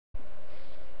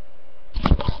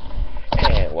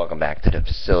welcome back to the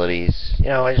facilities.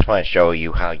 I just want to show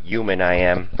you how human I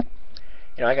am.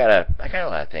 I got a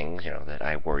lot of things, that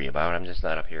I worry about. I'm just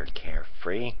not up here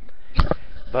carefree.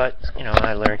 But,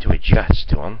 I learn to adjust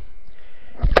to them.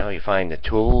 You find the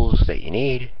tools that you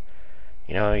need.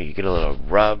 You get a little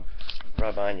rub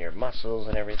on your muscles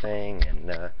and everything,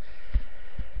 and,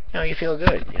 you feel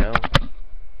good,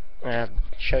 I'll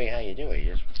show you how you do it.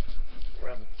 You just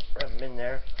rub them in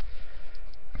there.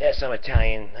 Yes, I'm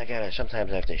Italian.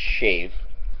 Sometimes I have to shave.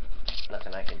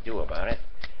 Nothing I can do about it.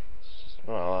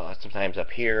 Well, sometimes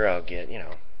up here I'll get,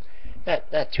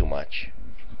 not too much.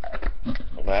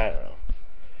 But I don't know.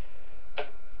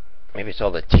 Maybe it's all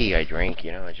the tea I drink,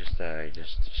 I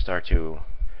just start to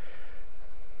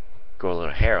grow a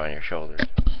little hair on your shoulders.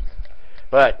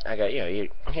 But I got, you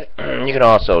can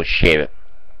also shave it.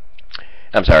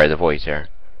 I'm sorry, the voice here.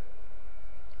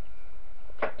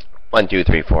 1, 2,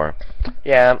 3, 4.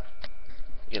 Yeah,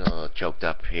 getting a little choked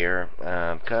up here,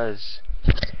 because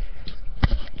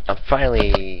I'm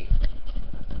finally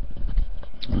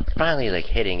like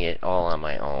hitting it all on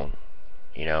my own.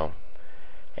 I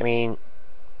mean,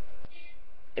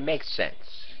 it makes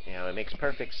sense. It makes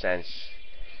perfect sense.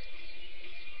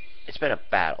 It's been a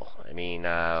battle. I mean,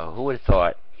 who would have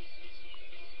thought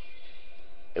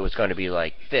it was going to be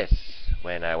like this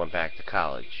when I went back to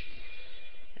college?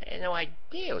 I had no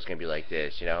idea it was going to be like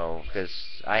this,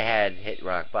 because I had hit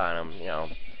rock bottom,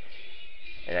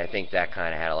 and I think that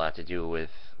kind of had a lot to do with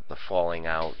the falling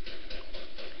out.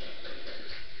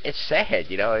 It's sad,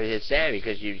 it's sad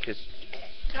because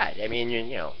God, I mean, you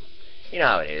know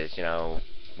how it is,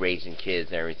 raising kids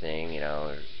and everything, you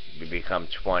become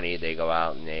 20, they go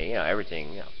out and they,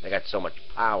 everything, they got so much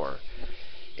power,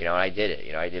 and I did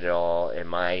it, I did it all in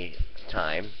my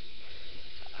time.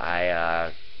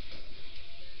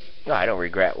 No, I don't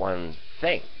regret one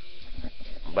thing,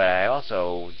 but I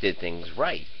also did things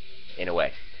right, in a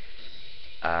way.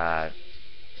 I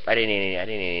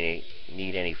didn't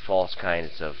need any false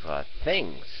kinds of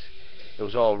things. It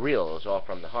was all real. It was all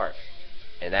from the heart,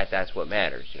 and that's what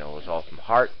matters. It was all from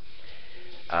heart.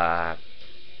 God,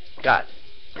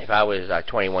 if I was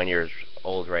 21 years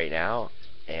old right now,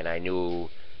 and I knew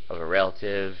of a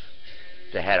relative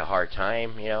that had a hard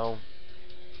time,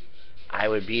 I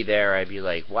would be there. I'd be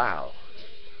like, wow,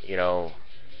 you're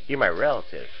my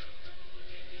relative.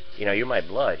 You're my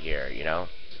blood here,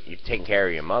 You've taken care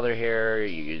of your mother here.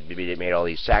 You made all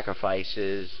these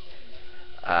sacrifices.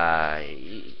 All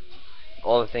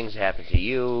the things that happened to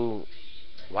you.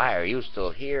 Why are you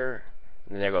still here?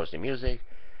 And then there goes the music.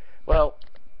 Well,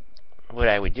 what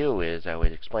I would do is I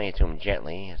would explain it to him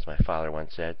gently, as my father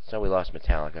once said. So we lost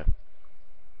Metallica.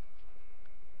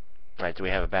 Alright, do we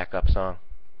have a backup song?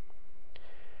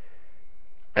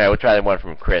 Alright, we'll try the one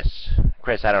from Chris.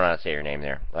 Chris, I don't know how to say your name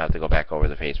there. I'll have to go back over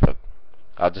the Facebook.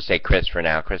 I'll just say Chris for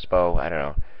now. Crispo, I don't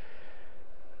know.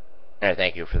 Alright,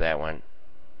 thank you for that one.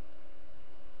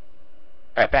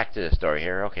 Alright, back to the story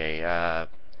here. Okay,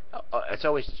 it's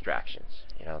always distractions.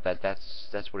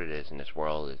 That's what it is in this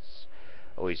world. It's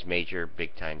always major,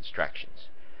 big-time distractions.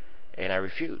 And I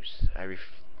refuse. I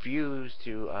refuse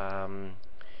to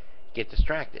get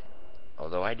distracted.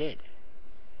 Although I did.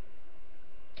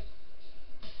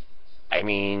 I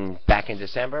mean, back in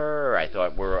December, I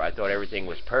thought everything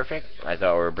was perfect. I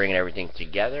thought we were bringing everything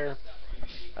together.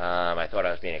 I thought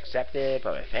I was being accepted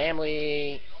by my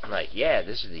family. I'm like, yeah,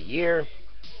 this is the year.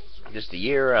 This is the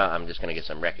year. I'm just gonna get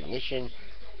some recognition.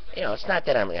 It's not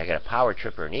that I got a power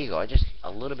trip or an ego. Just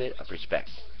a little bit of respect.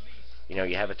 You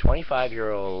have a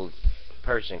 25-year-old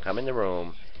person come in the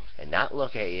room and not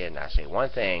look at you and not say one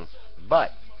thing,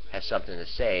 but has something to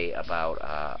say about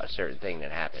a certain thing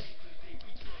that happened.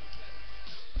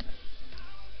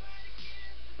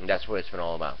 And that's what it's been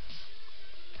all about.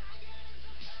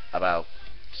 About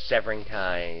severing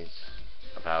ties,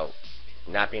 about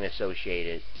not being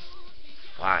associated.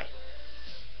 Fine.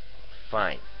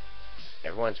 Fine.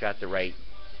 Everyone's got the right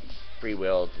free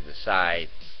will to decide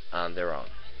on their own.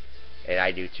 And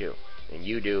I do too. And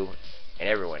you do. And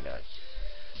everyone does.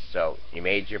 So, you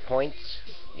made your points.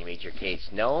 You made your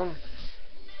case known.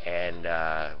 And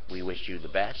we wish you the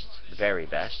best. The very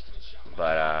best.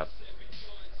 But,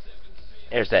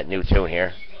 there's that new tune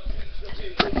here.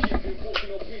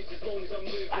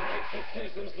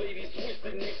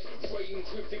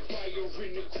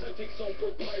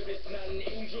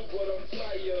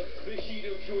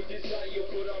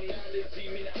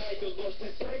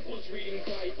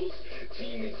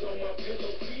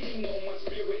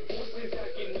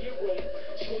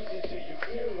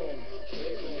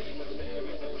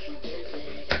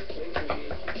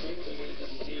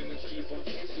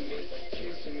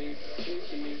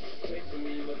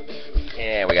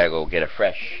 And we gotta go get a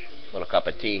fresh little cup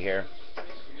of tea here.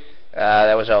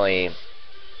 That was only, I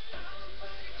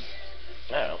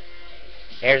don't know.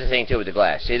 Here's the thing too with the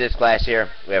glass. See this glass here?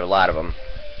 We have a lot of them.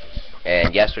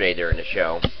 And yesterday during the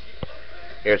show,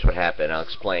 here's what happened. I'll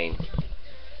explain.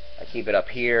 I keep it up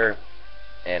here,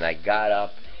 and I got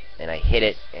up, and I hit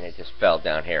it, and it just fell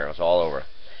down here. It was all over.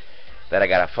 Then I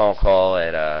got a phone call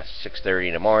at 6:30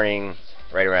 in the morning,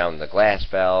 right around the glass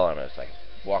fell, and I was like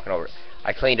walking over.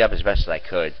 I cleaned up as best as I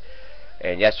could.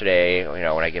 And yesterday, you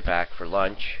know, when I get back for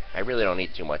lunch, I really don't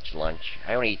eat too much lunch.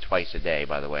 I only eat twice a day,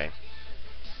 by the way.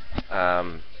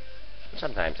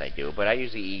 Sometimes I do, but I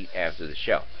usually eat after the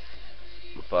show.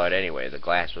 But anyway, the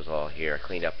glass was all here. I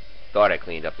cleaned up, thought I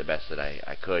cleaned up the best that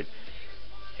I could.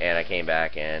 And I came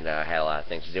back and had a lot of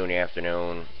things to do in the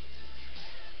afternoon.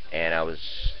 And I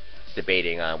was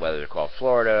debating on whether to call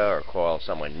Florida or call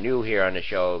someone new here on the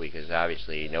show, because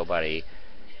obviously nobody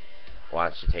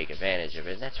wants to take advantage of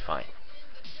it, and that's fine.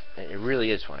 It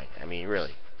really is fine. I mean,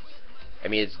 really. I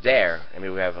mean, it's there. I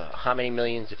mean, we have how many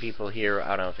millions of people here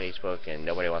out on Facebook, and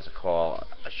nobody wants to call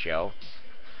a show.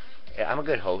 I'm a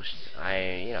good host.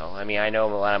 I mean, I know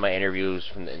a lot of my interviews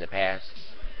from in the past.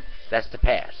 That's the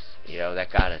past. You know,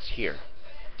 that got us here.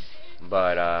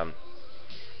 But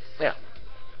yeah.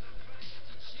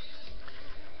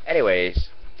 Anyways,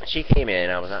 she came in.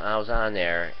 I was on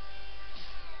there,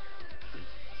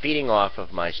 feeding off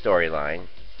of my storyline.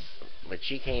 But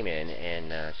she came in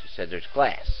and she said, "There's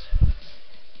glass."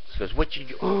 She goes, "What you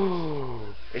do?"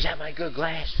 "Oh, is that my good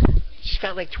glass?" She's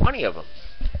got like 20 of them.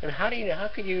 I mean, how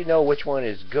can you know which one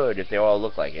is good if they all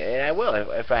look like it? And I will,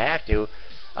 if I have to,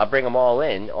 I'll bring them all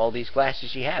in. All these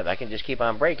glasses you have, I can just keep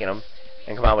on breaking them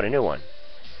and come out with a new one.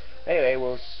 Anyway,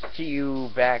 we'll see you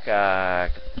back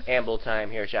amble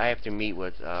time here. So I have to meet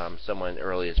with someone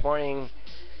early this morning,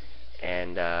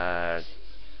 and I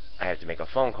have to make a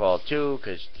phone call too,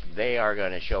 because they are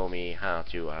going to show me how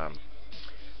to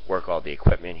work all the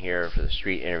equipment here for the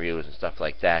street interviews and stuff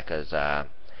like that, because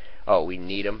oh, we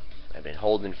need them. I've been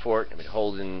holding fort. I've been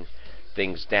holding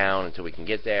things down until we can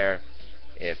get there,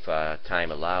 if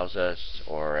time allows us,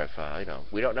 or if you know,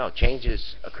 we don't know.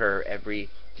 Changes occur every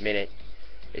minute.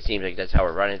 It seems like that's how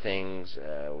we're running things.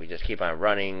 We just keep on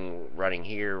running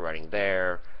here, running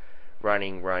there,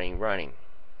 running.